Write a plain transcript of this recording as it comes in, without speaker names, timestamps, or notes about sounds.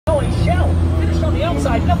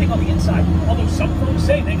outside, nothing on the inside. Although some folks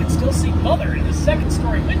say they can still see Mother in the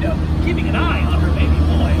second-story window, keeping an eye on her baby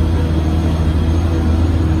boy.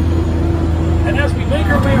 And as we make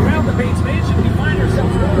our way around the Bates Mansion, we find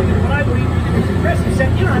ourselves rolling in what I believe is an impressive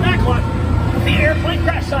set in our backlot, the airplane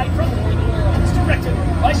crash site from War of the Worlds, directed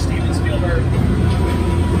by Steven Spielberg.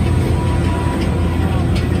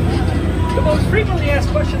 The most frequently asked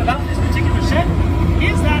question about this particular set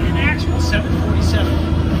is that an actual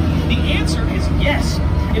 747? The answer is yes.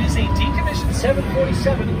 It is a decommissioned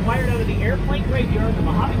 747 acquired out of the airplane graveyard in the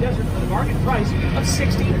Mojave Desert for the bargain price of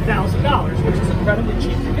 $16,000, which is incredibly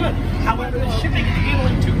cheap and good. However, the shipping and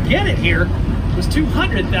handling to get it here was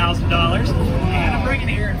 $200,000, and I'm bringing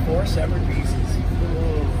it here in 4 separate pieces.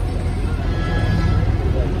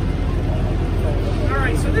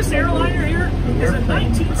 Alright, so this airliner here is a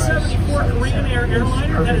 1974 Korean Air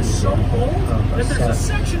airliner that is so old that there's a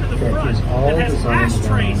section in the front that has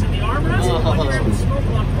ashtrays in the armrest when you're able to smoke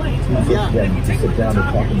on planes. Yeah. And if you take a look at the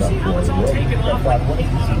top here, you see how it's all taken off like paint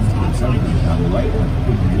on the top side.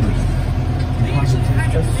 They actually had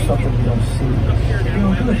to make it up here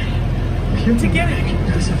now to get it to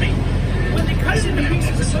dissipate. When they cut it into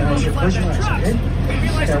pieces to put it on the flatbed trucks, they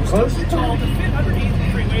realized it was too tall to fit underneath the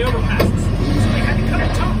freeway overpasses. So they had to cut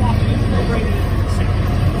the top off and incorporate it into the set.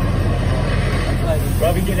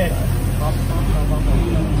 Well, we get in.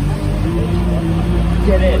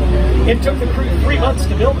 Get in. It took the crew 3 months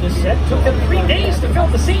to build this set. It took them 3 days to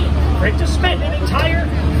film the scene. For it to spend an entire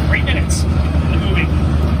 3 minutes in the movie.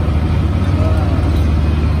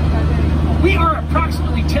 We are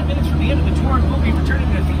approximately 10 minutes from the end of the tour and we'll be returning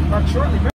to the theme park shortly.